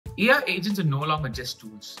AI agents are no longer just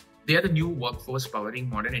tools. They are the new workforce powering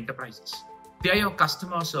modern enterprises. They are your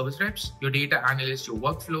customer service reps, your data analysts, your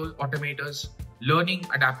workflow automators, learning,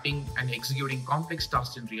 adapting, and executing complex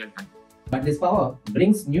tasks in real time. But this power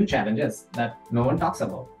brings new challenges that no one talks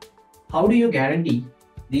about. How do you guarantee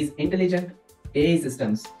these intelligent AI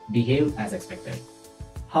systems behave as expected?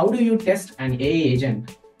 How do you test an AI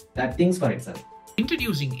agent that thinks for itself?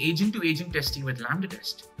 Introducing agent-to-agent testing with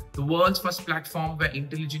LambdaTest, the world's first platform where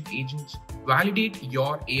intelligent agents validate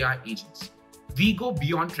your AI agents. We go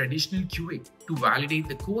beyond traditional QA to validate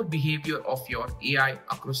the core behavior of your AI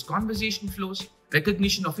across conversation flows,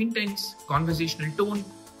 recognition of intents, conversational tone,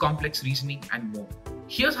 complex reasoning, and more.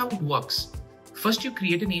 Here's how it works. First, you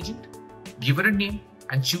create an agent, give it a name,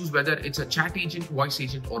 and choose whether it's a chat agent, voice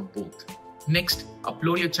agent, or both. Next,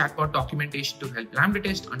 upload your chatbot documentation to help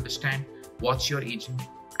LambdaTest understand what's your agent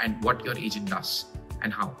and what your agent does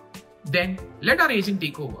and how. Then, let our agent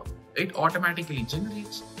take over. It automatically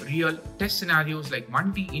generates real test scenarios like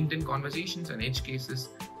multi-intent conversations and edge cases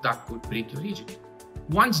that could break your agent.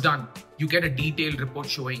 Once done, you get a detailed report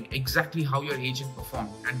showing exactly how your agent performed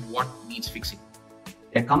and what needs fixing.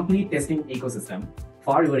 A complete testing ecosystem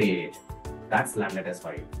for your AI agent. That's LambdaTest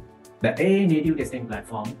for you. The AI native testing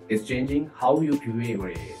platform is changing how you QA your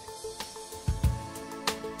AI agent.